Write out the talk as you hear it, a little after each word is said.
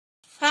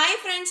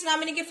friends,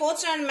 நாம இன்னைக்கு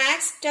 4th standard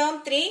maths term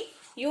 3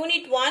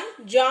 unit 1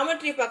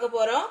 geometry பார்க்க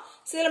போறோம்.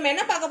 சோ நம்ம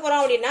என்ன பார்க்க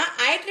போறோம் அப்படினா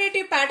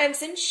iterative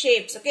patterns in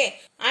shapes. Okay,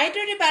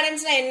 iterative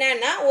patternsனா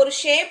என்னன்னா ஒரு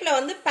ஷேப்ல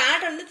வந்து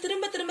pattern வந்து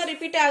திரும்ப திரும்ப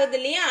ரிப்பீட் ஆகுது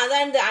இல்லையா,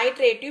 அதான் இந்த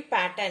iterative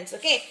patterns.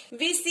 Okay,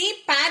 we see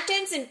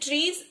patterns in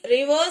trees,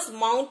 rivers,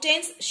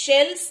 mountains,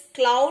 shells,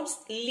 clouds,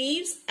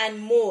 leaves and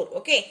more.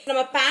 Okay,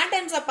 நம்ம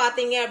patterns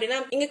பாத்தீங்க அப்படினா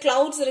இங்க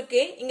clouds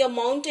இருக்கு, இங்க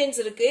mountains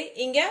இருக்கு,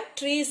 இங்க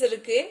trees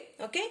இருக்கு.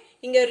 Okay,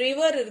 இங்க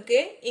river இருக்கு,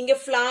 இங்க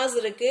flowers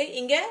இருக்கு,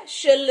 இங்க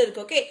shell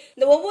இருக்கு. Okay,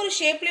 இந்த ஒவ்வொரு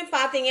ஷேப்லயும்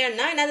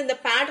பாத்தீங்கன்னா இந்த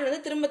pattern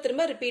வந்து திரும்ப திரும்ப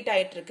ரிப்பீட்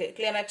ஆயிட்டு இருக்கு.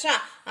 கிளியர் ஆச்சா?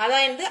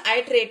 அதான் இந்த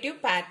iterative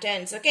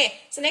patterns. Okay,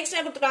 so next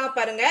என்ன கொடுத்திருக்காங்க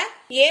பாருங்க,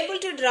 able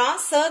to draw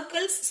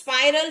circles,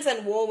 spirals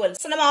and ovals.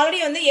 So நம்ம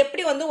ஆல்ரெடி வந்து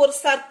எப்படி வந்து ஒரு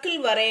சர்க்கிள்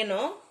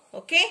வரையணும்,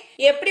 ஓகே,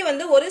 எப்படி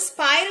வந்து ஒரு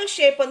ஸ்பைரல்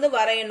ஷேப் வந்து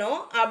வரையணும்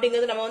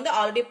அப்படிங்கறது நம்ம வந்து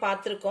ஆல்ரெடி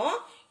பார்த்திருக்கோம்.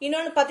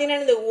 இன்னொன்னு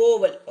பாத்தீங்கன்னா இந்த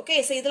ஓவல். ஓகே,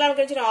 சோ இதெல்லாம்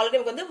நமக்கு ஆல்ரெடி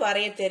நமக்கு வந்து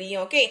வரைய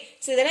தெரியும். ஓகே,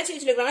 சோ இத என்ன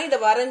சொல்லிருக்காங்க, இத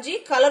வரைஞ்சி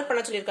கலர்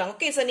பண்ண சொல்லிருக்காங்க.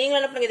 ஓகே, சோ நீங்க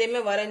என்ன பண்ணுங்க,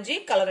 இதேமே வரைஞ்சி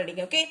கலர்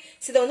அடிங்க. ஓகே,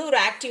 சோ இத வந்து ஒரு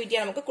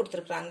ஆக்டிவிட்டியா நமக்கு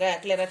கொடுத்திருக்காங்க.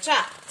 கிளியர் ஆச்சா?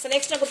 சோ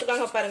நெக்ஸ்ட் என்ன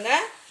கொடுத்திருக்காங்க பாருங்க,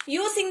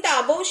 using the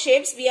above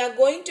shapes we are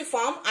going to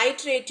form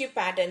iterative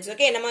patterns.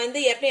 Okay, நம்ம வந்து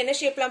ஏற்கனவே என்ன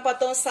ஷேப்லாம்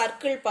பார்த்தோம்,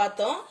 சர்க்கிள்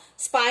பார்த்தோம்,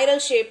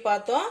 ஸ்பைரல் ஷேப்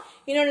பார்த்தோம்,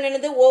 இன்னொன்னு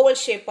என்னது ஓவல்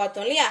ஷேப்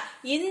பார்த்தோம் இல்லையா.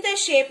 இந்த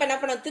ஷேப் என்ன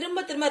பண்ண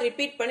திரும்ப திரும்ப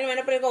ரிப்பீட் பண்ணி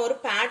என்ன பண்ணிருக்கோம், ஒரு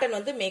பேட்டர்ன்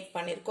வந்து மேக்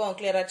பண்ணிருக்கோம்.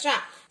 கிளியர் ஆச்சா?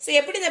 சோ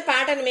எப்படி இந்த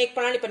பேட்டர்ன் மேக்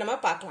பண்ணலாம் இப்ப நம்ம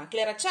பார்க்கலாம்.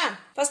 கிளியர் ஆச்சா?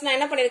 ஃபர்ஸ்ட் நான்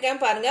என்ன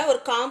பண்ணிருக்கேன் பாருங்க,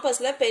 ஒரு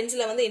காம்பஸ்ல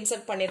பென்சிலை வந்து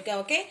இன்சர்ட் பண்ணிருக்கேன்.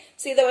 ஓகே,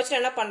 சோ இத வச்சு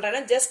என்ன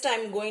பண்றேன்னா just I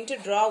am going to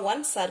draw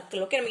one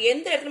circle. Okay, நம்ம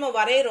எந்த இடத்துல நம்ம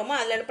வரையறோமோ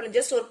அதுல என்ன பண்ண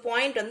ஜஸ்ட் ஒரு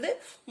பாயிண்ட் வந்து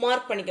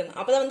மார்க் பண்ணிக்கோங்க.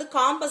 அப்பதான் வந்து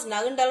காம்பஸ்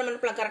நகண்டாலும் என்ன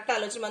பண்ணலாம், கரெக்டா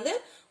அதுல வச்சு வந்து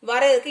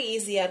வரையறதுக்கு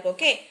ஈஸியா இருக்கும்.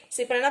 ஓகே, சோ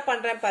இப்போ என்ன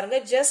பண்றேன் பாருங்க,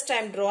 just I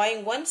am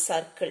drawing one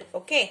circle.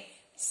 Okay,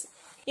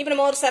 இப்போ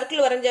நம்ம ஒரு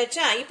சர்க்கிள்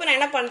வரைஞ்சாச்சா, இப்போ நான்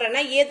என்ன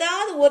பண்றேன்னா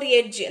ஏதாவது ஒரு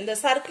எட்ஜ், இந்த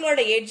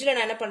சர்க்கிளோட எட்ஜ்ல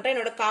நான் என்ன பண்றேன்,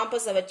 என்னோட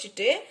காம்பஸை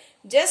வச்சுட்டு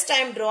just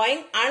I am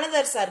drawing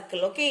another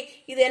circle. Okay,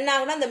 இது என்ன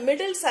ஆகும்னா அந்த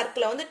மிடில்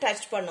சர்க்கிளை வந்து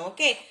டச் பண்ணும்.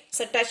 ஓகே,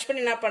 சோ டச்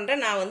பண்ணி என்ன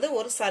பண்றேன், நான் வந்து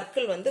ஒரு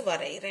சர்க்கிள் வந்து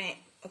வரைகிறேன்.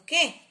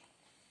 ஓகே,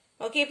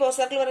 ஓகே, இப்போ ஒரு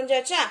சர்க்கிள்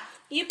வரைஞ்சாச்சா,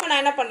 இப்போ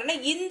நான் என்ன பண்றேன்னா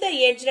இந்த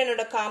எட்ஜ்ல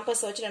என்னோட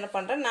காம்பஸ் வச்சு என்ன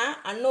பண்றேன், நான்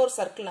இன்னொரு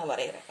சர்க்கிள் நான்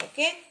வரைகிறேன்.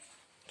 ஓகே,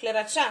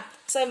 கிளியர் ஆச்சா?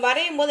 சோ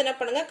வரையும் போது என்ன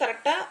பண்ணுங்க,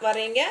 கரெக்டா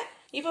வரைங்க.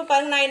 இப்போ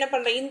பாருங்க நான் என்ன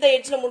பண்றேன், இந்த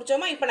எட்ஜ்ல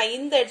முடிச்சோமா, இப்போ நான்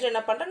இந்த எட்ஜ்ல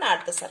என்ன பண்றேன், நான்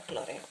அடுத்த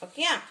circle வரையறேன்.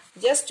 Okay,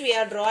 just we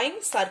are drawing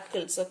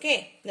circles. Okay,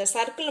 இந்த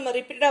சர்க்கிள் நம்ம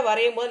ரிப்பீட்டடா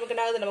வரையும் போது நமக்கு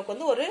என்ன ஆகுது, நமக்கு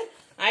வந்து ஒரு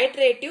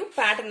iterative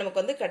pattern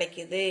நமக்கு வந்து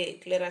கிடைக்குது.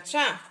 கிளியர்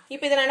ஆச்சா?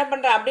 இப்போ இத நான் என்ன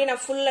பண்றேன், அப்படியே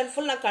நான் ஃபுல் அண்ட்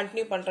ஃபுல் நான்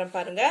கண்டினியூ பண்றேன்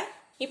பாருங்க.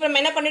 இப்போ நம்ம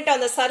என்ன பண்ணிட்டோம்,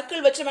 அந்த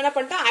சர்க்கிள் வச்சு என்ன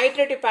பண்ணிட்டோம்,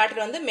 iterative pattern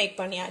வந்து மேக்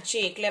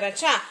பண்ணியாச்சு. கிளியர்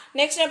ஆச்சா?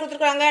 நெக்ஸ்ட் என்ன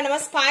கொடுத்திருக்காங்க, நம்ம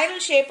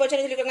ஸ்பைரல் ஷேப் வச்சு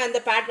என்ன சொல்லிருக்காங்க,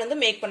 அந்த பேட்டர்ன் வந்து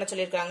மேக் பண்ண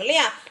சொல்லிருக்காங்க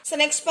இல்லையா.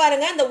 சோ நெக்ஸ்ட்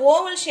பாருங்க, இந்த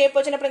ஓவல் ஷேப்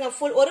வச்சு என்ன பண்ணுங்க,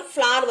 ஃபுல் ஒரு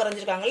ஃபிளவர்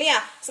வரைஞ்சிருக்காங்க இல்லையா.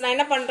 சோ நான்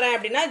என்ன பண்றேன்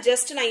அப்படின்னா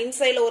ஜஸ்ட் நான்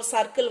இன்சைட்ல ஒரு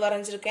சர்க்கிள்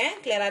வரைஞ்சிருக்கேன்.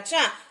 கிளியர்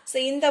ஆச்சா? சோ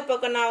இந்த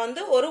பக்கம் நான்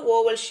வந்து ஒரு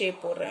ஓவல்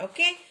ஷேப் போடுறேன்.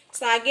 ஓகே,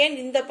 சோ அகைன்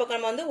இந்த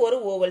பக்கம் வந்து ஒரு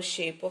ஓவல்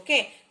ஷேப். ஓகே,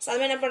 சோ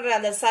அது என்ன பண்றேன்,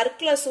 அந்த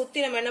சர்க்கிளை சுத்தி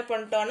நம்ம என்ன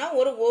பண்ணிட்டோம்னா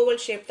ஒரு ஓவல்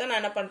ஷேப் தான் நான்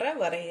என்ன பண்றேன்,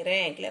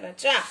 வரைகிறேன். கிளியர்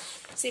ஆச்சா?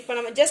 சோ இப்போ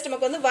நம்ம ஜஸ்ட்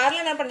நமக்கு வந்து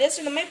வரல என்ன பண்றோம்,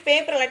 ஜஸ்ட் இந்த மாதிரி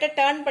பேப்பர் லைட்டா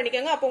டர்ன்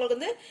பண்ணிக்கோங்க, அப்போ உங்களுக்கு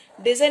வந்து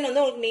டிசைன்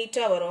வந்து உங்களுக்கு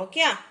நீட்டா வரும்.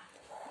 ஓகே,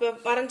 இப்போ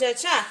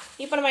வரைஞ்சாச்சா,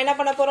 இப்போ நம்ம என்ன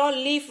பண்ண போறோம்,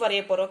 லீஃப்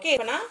வரைய போறோம். ஓகே,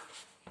 இப்போ நான்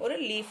ஒரு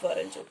லீஃப்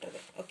வரைஞ்சு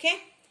விட்டுருவேன். ஓகே,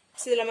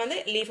 சோ இதுல வந்து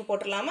லீஃப்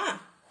போட்டுடலாமா?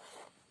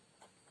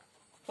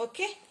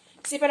 ஓகே,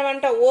 இப்போ நம்ம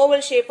வந்து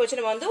ஓவல் ஷேப் வச்சு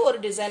நம்ம வந்து ஒரு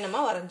டிசைன்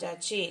நம்ம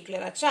வரைஞ்சாச்சு.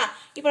 கிளியர் ஆச்சா?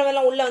 இப்போ நம்ம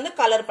எல்லாம் உள்ள வந்து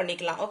கலர்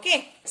பண்ணிக்கலாம். ஓகே,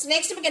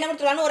 நெக்ஸ்ட் நமக்கு என்ன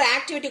கொடுத்துருக்காங்க, ஒரு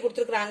ஆக்டிவிட்டி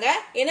கொடுத்துருக்காங்க.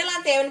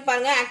 என்னெல்லாம் தேவைன்னு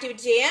பாருங்க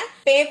ஆக்டிவிட்டி செய்ய,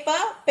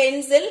 பேப்பர்,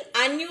 பென்சில்,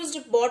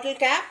 அன்யூஸ்டு பாட்டில்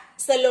கேப்,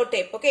 செல்லோ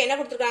டேப். ஓகே, என்ன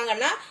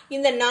கொடுத்துருக்காங்கன்னா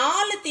இந்த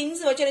 4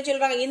 திங்ஸ் வச்சு என்ன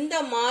சொல்றாங்க, இந்த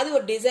மாதிரி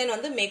ஒரு டிசைன்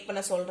வந்து மேக்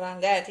பண்ண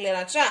சொல்றாங்க. கிளியர்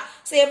ஆச்சா?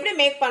 சோ எப்படி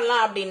மேக்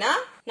பண்ணலாம் அப்படின்னா,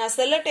 நான்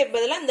செல்லோ டேப்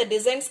பதிலா இந்த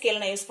டிசைன் ஸ்கேல்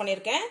நான் யூஸ்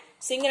பண்ணிருக்கேன்.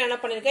 இங்க என்ன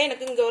பண்ணிருக்கேன்,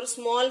 எனக்கு இங்க ஒரு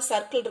ஸ்மால்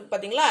சர்க்கிள் இருக்கு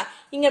பாத்தீங்களா,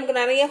 இங்க நமக்கு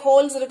நிறைய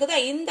ஹோல்ஸ் இருக்குது.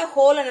 இந்த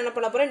ஹோல் என்ன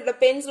பண்ண போறேன், என்னோட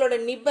பென்சிலோட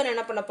நிப்பை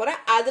என்ன பண்ண போறேன்,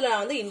 அதுல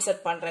நான் வந்து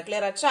இன்சர்ட் பண்றேன்.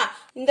 கிளியர் ஆச்சா?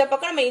 இந்த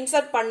பக்கம் நம்ம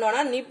இன்சர்ட்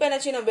பண்ணோம்னா நிப்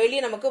என்ன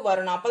வெளியே நமக்கு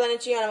வரணும், அப்பதான்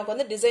நமக்கு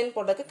வந்து டிசைன்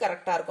போடுறதுக்கு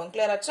கரெக்டா இருக்கும்.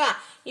 கிளியர் ஆச்சா?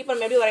 இப்போ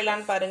நம்ம எப்படி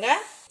வரையலாம்னு பாருங்க.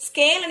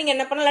 ஸ்கேல் நீங்க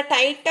என்ன பண்ணலாம்,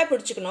 டைட்டா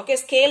பிடிச்சுக்கணும். ஓகே,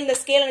 ஸ்கேல் இந்த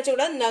ஸ்கேல் நினைச்ச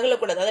கூடாது, நகல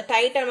கூடாது, அதை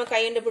டைட்டா நம்ம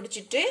கையண்டு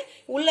பிடிச்சிட்டு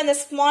உள்ள இந்த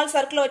ஸ்மால்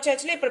சர்க்கிள்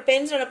வச்சாச்சுல, இப்ப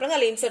பென்சில் என்ன பண்ணுங்க,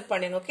 அதுல இன்சர்ட்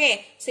பண்ணிடணும். ஓகே,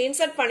 சோ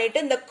இன்சர்ட்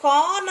பண்ணிட்டு இந்த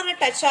கார்னர்ல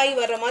டச் ஆகி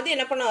வர்ற மாதிரி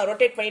என்ன பண்ண,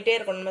 ரொட்டேட் பண்ணிட்டே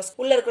இருக்கணும் நம்ம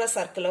உள்ள இருக்கிற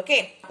சர்க்கிள். ஓகே,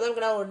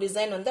 அப்பதான் ஒரு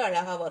டிசைன் வந்து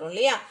அழகா வரும்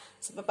இல்லையா.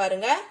 இப்ப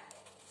பாருங்க,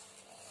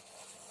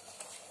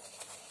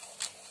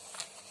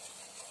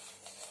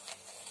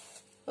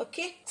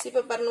 ஓகே,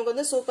 இப்போ பாருங்க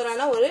வந்து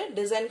சூப்பரான ஒரு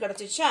டிசைன்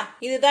கிடைச்சிச்சா.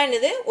 இதுதான்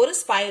என்னது, ஒரு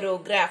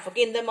ஸ்பைரோகிராஃப்.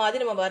 ஓகே, இந்த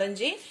மாதிரி நம்ம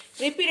வரைஞ்சி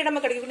ரிப்பீட்டடா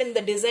நம்ம கிடைக்கக்கூடிய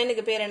இந்த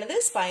டிசைனுக்கு பேர் என்னது,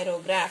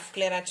 ஸ்பைரோகிராஃப்.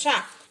 கிளியர் ஆச்சா?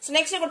 So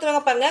next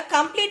கொடுத்திருக்காங்க பாருங்க,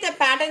 complete the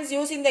patterns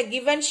using the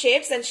given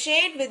shapes and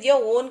shade with your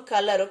own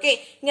color. Okay,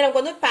 இங்க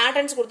நமக்கு வந்து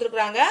patterns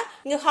கொடுத்திருக்காங்க.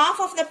 இங்க half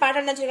of the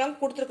pattern என்ன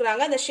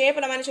கொடுத்திருக்காங்க, அந்த ஷேப்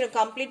நம்ம என்ன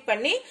கம்ப்ளீட்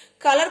பண்ணி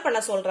கலர்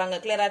பண்ண சொல்றாங்க.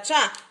 கிளியர்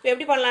ஆச்சா?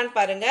 எப்படி பண்ணலாம்னு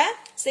பாருங்க.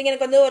 சோ இங்க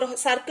எனக்கு வந்து ஒரு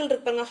சர்க்கிள்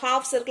இருக்கு பாருங்க,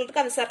 half சர்க்கிள்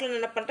இருக்கு, அந்த சர்க்கிள்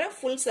என்ன பண்றேன்,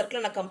 ஃபுல்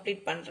சர்க்கிள் நான்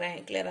கம்ப்ளீட் பண்றேன்.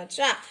 கிளியர்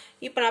ஆச்சா?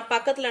 இப்போ நான்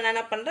பக்கத்துல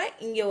என்ன பண்றேன்,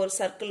 இங்க ஒரு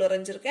சர்க்கிள்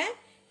வரைஞ்சிருக்கேன்,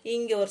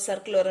 இங்க ஒரு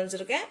சர்க்கிள்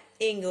வரைஞ்சிருக்கேன்,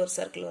 இங்க ஒரு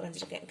சர்க்கிள்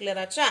வரைஞ்சிருக்கேன். கிளியர்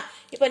ஆச்சா?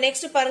 இப்போ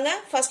நெக்ஸ்ட் பாருங்க,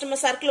 ஃபர்ஸ்ட் நம்ம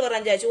சர்க்கிள்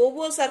வரைஞ்சாச்சு.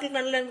 ஒவ்வொரு சர்க்கிள்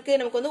நடுவுல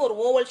நமக்கு வந்து ஒரு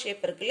ஓவல்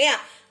ஷேப் இருக்கு இல்லையா?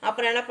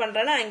 அப்புறம் என்ன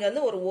பண்றேன்னா இங்க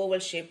வந்து ஒரு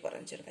ஓவல் ஷேப்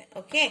வரைஞ்சிருக்கேன்.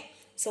 ஓகே,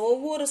 சோ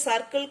ஒவ்வொரு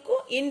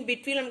சர்க்கிள்க்கும் இன்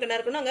பிட்வீன் நமக்கு என்ன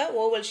இருக்கணும், அங்க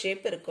ஓவல்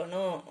ஷேப்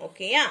இருக்கணும்.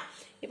 ஓகேயா?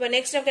 இப்போ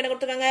நெக்ஸ்ட் நமக்கு என்ன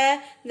கொடுத்துருக்காங்க,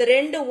 இந்த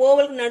ரெண்டு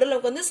ஓவலுக்கு நடுவில்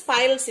நமக்கு வந்து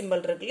ஸ்பைரல்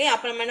சிம்பிள் இருக்கு இல்லையா?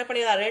 அப்ப நம்ம என்ன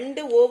பண்ணிடலாம்,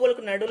 ரெண்டு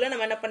ஓவலுக்கு நடுவில்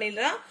நம்ம என்ன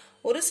பண்ணிடலாம்,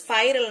 ஒரு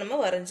ஸ்பைரல்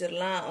நம்ம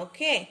வரைஞ்சிடலாம்.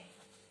 ஓகே,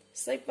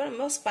 சோ இப்போ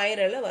நம்ம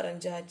ஸ்பைரலை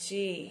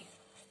வரைஞ்சாச்சு.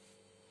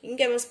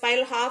 இங்க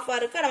ஸ்பைரல் ஹாஃபா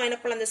இருக்கு, நம்ம என்ன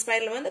பண்ணலாம், இந்த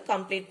ஸ்பைரல் வந்து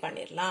கம்ப்ளீட்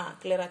பண்ணிடலாம்.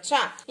 கிளியர் ஆச்சா?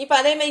 இப்போ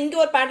அதே மாதிரி இங்க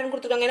ஒரு பேட்டர்ன்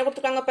கொடுத்துருக்காங்க. என்ன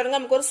கொடுத்துருக்காங்க பாருங்க,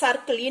 நமக்கு ஒரு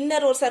சர்க்கிள்,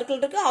 இன்னர் ஒரு சர்க்கிள்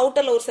இருக்கு,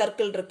 அவுட்டர்ல ஒரு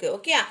சர்க்கிள் இருக்கு.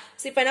 ஓகே,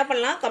 சோ இப்போ என்ன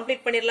பண்ணலாம்,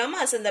 கம்ப்ளீட் பண்ணிடலாமா?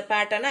 இந்த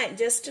பேட்டர்னை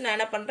ஜஸ்ட் நான்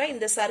என்ன பண்றேன்,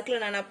 இந்த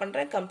சர்க்கிள் நான் என்ன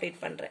பண்றேன், கம்ப்ளீட்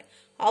பண்றேன்.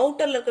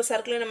 அவுட்டர்ல இருக்க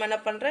சர்க்கிள் நம்ம என்ன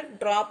பண்றோம்,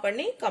 டிரா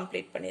பண்ணி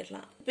கம்ப்ளீட்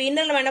பண்ணிடலாம். இப்போ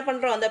இன்னர் நம்ம என்ன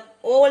பண்றோம், அந்த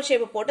ஓவல்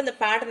ஷேப் போட்டு இந்த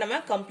பேட்டர்ன்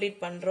நம்ம கம்ப்ளீட்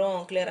பண்றோம்.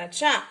 கிளியர்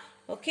ஆச்சா?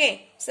 ஓகே,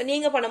 சோ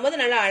நீங்க பண்ணும்போது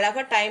நல்லா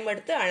அழகா டைம்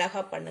எடுத்து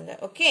அழகா பண்ணுங்க.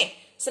 ஓகே,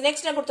 சோ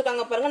நெக்ஸ்ட் என்ன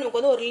கொடுத்துருக்காங்க பாருங்க, நமக்கு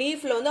வந்து ஒரு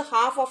லீஃப்ல வந்து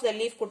half ஆஃப் த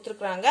லீஃப்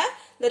கொடுத்துருக்காங்க.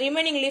 இந்த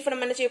ரிமைனிங் லீஃப்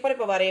நம்ம என்ன செய்ய போறோம்,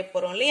 இப்ப வரைய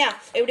போறோம் இல்லையா?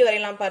 எப்படி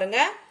வரையலாம் பாருங்க.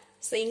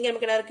 சோ இங்க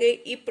நமக்கு என்ன இருக்கு,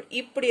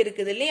 இப்படி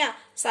இருக்குது இல்லையா?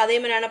 சோ அதே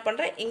மாதிரி நான் என்ன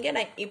பண்றேன், இங்க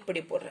நான்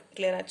இப்படி போடுறேன்.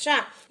 கிளியர் ஆச்சா?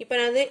 இப்போ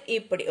நான் வந்து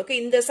இப்படி, ஓகே,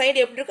 இந்த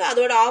சைடு எப்படி இருக்கு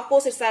அதோட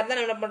ஆப்போசிட் சைடு தான்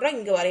நம்ம என்ன பண்றோம்,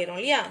 இங்க வரையறோம்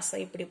இல்லையா? சோ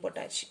இப்படி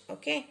போட்டாச்சு.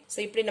 ஓகே, சோ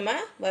இப்படி நம்ம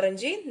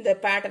வரைஞ்சி இந்த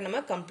பேட்டர்ன்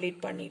நம்ம கம்ப்ளீட்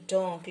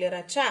பண்ணிட்டோம். கிளியர்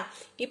ஆச்சா?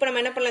 இப்போ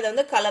நம்ம என்ன பண்ணலாம், இதை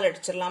வந்து கலர்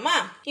அடிச்சிடலாமா?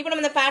 இப்போ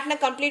நம்ம இந்த பேட்டர்னை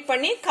கம்ப்ளீட்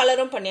பண்ணி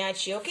கலரும்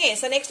பண்ணியாச்சு. ஓகே,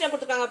 சோ நெக்ஸ்ட் என்ன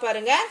கொடுத்துருக்காங்க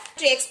பாருங்க,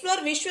 to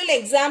explore visual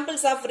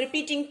examples of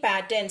repeating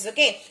patterns.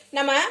 Okay,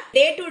 நம்ம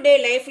டே டு டே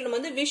லைஃப்ல நம்ம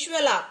வந்து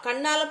விஷுவலா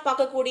கண்ணால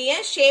பார்க்கக்கூடிய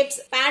ஷேப்ஸ்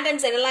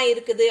பேட்டர்ன்ஸ் என்னெல்லாம்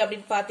இருக்குது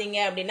அப்படின்னு பாத்தீங்க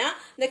அப்படின்னா,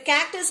 இந்த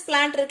கேக்டஸ்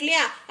பிளான்ட் இருக்கு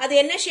இல்லையா, அது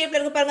என்ன ஷேப்ல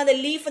இருக்கு பாருங்க, அந்த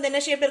லீஃப் வந்து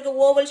என்ன ஷேப்ல இருக்கு,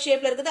 ஓவல்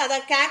ஷேப்ல இருக்குது.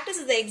 அதான் cactus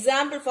is the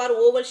example for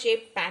oval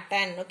shape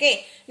pattern. Okay,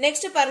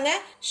 next பாருங்க,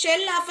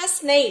 shell of a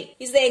snail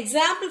is the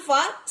example for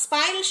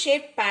spiral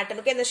shape pattern.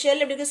 Okay, இந்த ஷெல்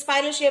எப்படி இருக்கு,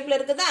 ஸ்பைரல் ஷேப்ல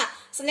இருக்குதா?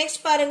 சோ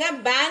நெக்ஸ்ட் பாருங்க,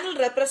 bangle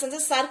represents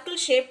a circle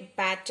shape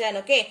pattern.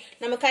 Okay,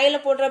 நம்ம கையில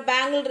போடுற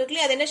பேங்கிள்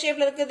இருக்குல்ல, அது என்ன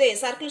ஷேப்ல இருக்குது,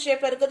 சர்க்கிள்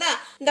ஷேப்ல இருக்குதா?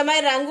 இந்த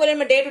மாதிரி ரங்கோலி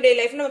நம்ம டே டு டே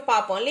லைஃப்ல நம்ம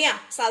பாப்போம் இல்லையா?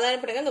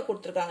 சாதாரண படங்க அங்க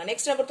கொடுத்திருக்காங்க.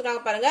 நெக்ஸ்ட் என்ன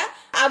கொடுத்திருக்காங்க பாருங்க,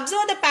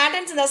 observe the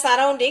patterns in the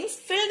surroundings,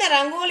 fill the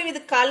rangoli with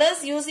colors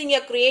using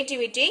your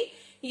creativity,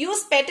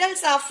 use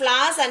petals of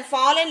flowers and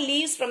fallen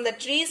leaves from the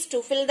trees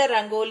to fill the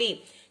rangoli.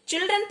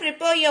 Children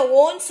prepare your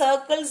own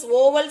circles,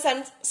 ovals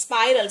and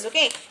spirals.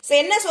 Okay, so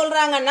என்ன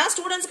சொல்றாங்கன்னா,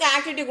 ஸ்டூடண்ட்ஸ்க்கு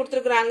activity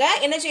கொடுத்திருக்காங்க.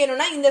 என்ன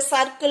செய்யணும்னா, இந்த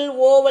circle,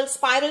 oval,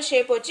 spiral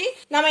shape வச்சு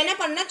நம்ம என்ன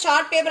பண்ணா,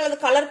 சார்ட் பேப்பர்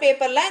அல்லது கலர்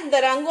பேப்பர்ல இந்த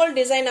ரங்கோல்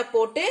டிசைனை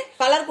போட்டு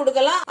கலர்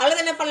கொடுக்கலாம்.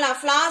 அல்லது என்ன பண்ணலாம்,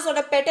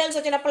 ஃபிளவர்ஸோட பெட்டல்ஸ்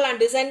வச்சு என்ன பண்ணலாம்,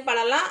 டிசைன்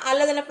பண்ணலாம்.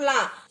 அல்லது என்ன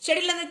பண்ணலாம்,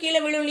 செடியில இருந்து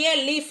கீழே விழுவிய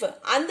லீஃப்,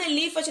 அந்த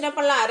லீஃப் வச்சு என்ன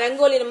பண்ணலாம்,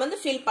 ரங்கோலி நம்ம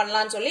வந்து ஃபில்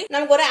பண்ணலாம்னு சொல்லி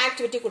நமக்கு ஒரு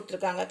ஆக்டிவிட்டி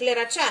கொடுத்திருக்காங்க.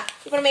 கிளியர் ஆச்சா?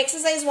 இப்போ நம்ம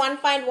எக்ஸசைஸ்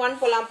 1.1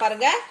 போலாம்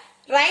பாருங்க.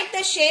 Write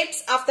the shapes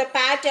of the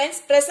patterns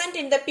present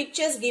in the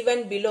pictures given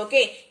below.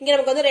 Okay, இங்க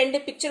நமக்கு வந்து ரெண்டு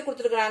பிக்சர்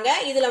கொடுத்திருக்காங்க.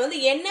 இதுல வந்து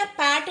என்ன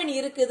பேட்டர்ன்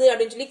இருக்குது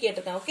அப்படின்னு சொல்லி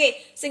கேட்டிருக்காங்க. ஓகே,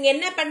 சோ இங்க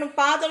என்ன பேட்டர்ன்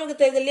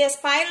பார்த்தவங்களுக்கு தெரியுது இல்லையா,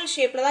 ஸ்பைரல்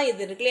ஷேப்ல தான்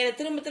இது இருக்கு இல்லையா?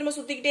 திரும்ப திரும்ப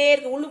சுத்திக்கிட்டே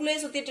இருக்கு,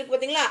 உள்ளுக்குள்ளேயே சுத்திட்டு இருக்கு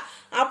பாத்தீங்களா?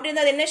 அப்படி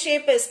இருந்தா அது என்ன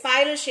ஷேப்,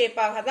 ஸ்பைரல்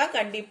ஷேப்பாக தான்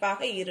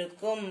கண்டிப்பாக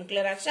இருக்கும்.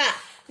 கிளியர் ஆச்சா?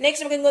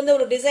 நெக்ஸ்ட் நமக்கு இங்க வந்து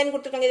ஒரு டிசைன்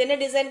கொடுத்திருக்காங்க. இது என்ன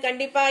டிசைன்,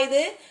 கண்டிப்பா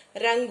இது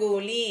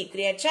ரங்கோலி.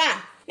 கிளியர்ச்சா?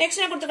 நெக்ஸ்ட்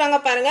என்ன கொடுத்திருக்காங்க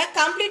பாருங்க,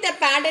 complete the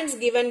patterns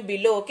given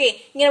below. Okay,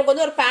 இங்க நமக்கு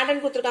வந்து ஒரு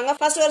பேட்டர்ன் கொடுத்திருக்காங்க.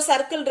 ஃபர்ஸ்ட் ஒரு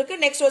சர்க்கிள் இருக்கு,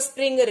 நெக்ஸ்ட் ஒரு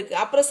ஸ்ப்ரிங் இருக்கு,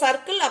 அப்புறம்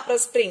சர்க்கிள்,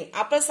 அப்புறம் ஸ்ப்ரிங்,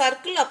 அப்புறம்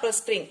சர்க்கிள், அப்புறம்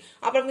ஸ்ப்ரிங்.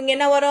 அப்புறம் இங்க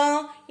என்ன வரும்,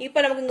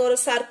 இப்போ நமக்கு இங்க ஒரு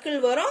சர்க்கிள்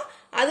வரும்,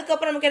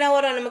 அதுக்கப்புறம் நமக்கு என்ன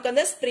வரும், நமக்கு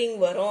அந்த ஸ்ப்ரிங்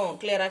வரும்.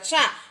 கிளியர்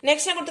ஆச்சா?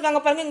 நெக்ஸ்ட் என்ன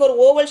கொடுத்திருக்காங்க பாருங்க, இங்க ஒரு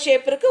ஓவல்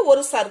ஷேப் இருக்கு,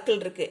 ஒரு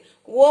சர்க்கிள் இருக்கு,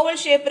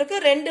 ஓவல் ஷேப் இருக்கு,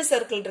 ரெண்டு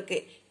சர்க்கிள் இருக்கு.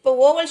 இப்போ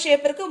ஓவல்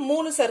ஷேப் இருக்கு,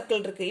 மூணு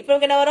சர்க்கிள் இருக்கு. இப்போ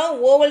நமக்கு என்ன வரும்,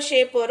 ஓவல்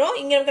ஷேப் வரும்,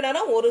 இங்க நமக்கு என்ன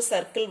வரும், ஒரு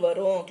சர்க்கிள்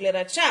வரும். கிளியர்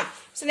ஆச்சா?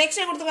 சோ நெக்ஸ்ட்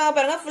என்ன கொடுத்திருக்காங்க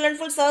பாருங்க, ஃபுல் அண்ட்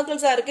ஃபுல்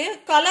சர்க்கிள்ஸா இருக்கு.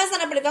 கலர்ஸ்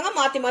என்ன பண்ணிருக்காங்க,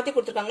 மாத்தி மாத்தி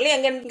கொடுத்திருக்காங்க இல்லையா?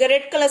 இங்க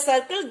red colour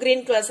circle,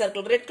 green colour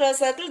circle, red colour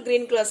circle,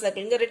 green colour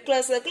circle, இங்க red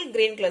colour circle,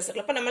 green colour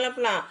circle. அப்ப நம்ம என்ன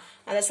பண்ணலாம்,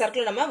 அந்த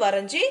சர்க்கிள் நம்ம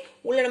வரைஞ்சி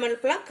உள்ள நம்ம என்ன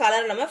பண்ணலாம்,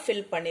 கலர் நம்ம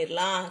ஃபில்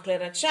பண்ணிடலாம்.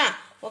 கிளியர் ஆச்சா?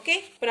 ஓகே,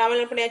 இப்போ நாம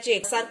என்ன பண்ணியாச்சு,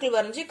 சர்க்கிள்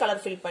வரைஞ்சி கலர்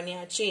ஃபில்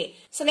பண்ணியாச்சு.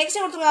 சோ நெக்ஸ்ட்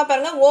கொடுத்திருக்காங்க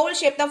பாருங்க, ஓவல்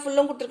ஷேப் தான்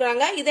ஃபுல்லும்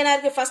கொடுத்திருக்காங்க. இது என்ன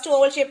இருக்கு, ஃபர்ஸ்ட்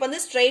ஓவல் ஷேப் வந்து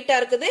ஸ்ட்ரைட்டா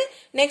இருக்குது,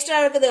 நெக்ஸ்ட்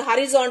இருக்குது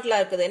ஹரிசாண்டலா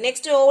இருக்குது.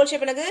 நெக்ஸ்ட் ஓவல்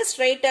ஷேப் எனக்கு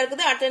ஸ்ட்ரைட்டா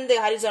இருக்குது, அடுத்து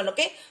ஹரிசாண்டல்.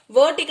 ஓகே,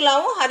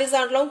 வெர்டிகலாவும்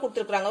ஹரிசாண்டலாவும்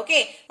கொடுத்திருக்காங்க. ஓகே,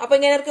 அப்ப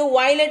இங்க இருக்கு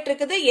வயலட்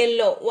இருக்குது,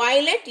 yellow,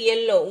 violet,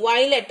 yellow,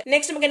 violet.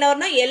 Next நமக்கு என்ன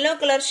வரணும், yellow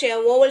கலர்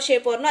ஓவல்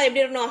ஷேப் வரணும். அது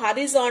எப்படி இருக்கணும்,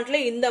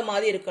 ஹரிசாண்டல் இந்த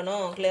மாதிரி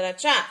இருக்கணும். கிளியர்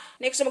ஆச்சா?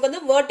 நெக்ஸ்ட் நமக்கு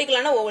வந்து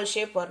வெர்டிகலான ஓவல்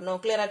ஷேப்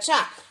வரணும். கிளியர் ஆச்சா?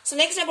 சோ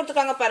நெக்ஸ்ட் என்ன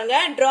கொடுத்திருக்காங்க பாருங்க,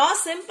 draw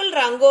simple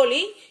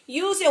rangoli,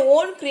 use your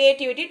own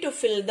creativity to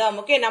fill them.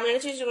 Okay, நம்ம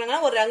என்ன செஞ்சிருக்காங்க,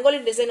 ஒரு ரங்கோலி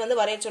டிசைன் வந்து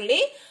வரைய சொல்லி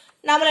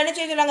நம்மள என்ன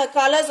செஞ்சிருக்காங்க,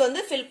 கலர்ஸ்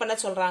வந்து ஃபில் பண்ண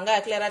சொல்றாங்க.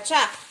 கிளியர்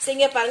ஆச்சா? சோ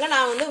இங்க பாருங்க,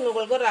 நான் வந்து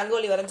உங்களுக்கு ஒரு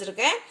ரங்கோலி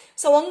வரைஞ்சிருக்கேன்.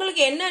 சோ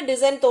உங்களுக்கு என்ன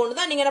டிசைன்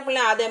தோணுதோ நீங்க என்ன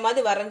பண்ணலாம், அதே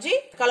மாதிரி வரைஞ்சி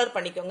கலர்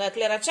பண்ணிக்கோங்க.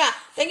 கிளியர் ஆச்சா?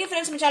 Thank you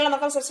friends, நம்ம சேனலை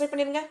மறக்காம சப்ஸ்கிரைப்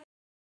பண்ணிருங்க.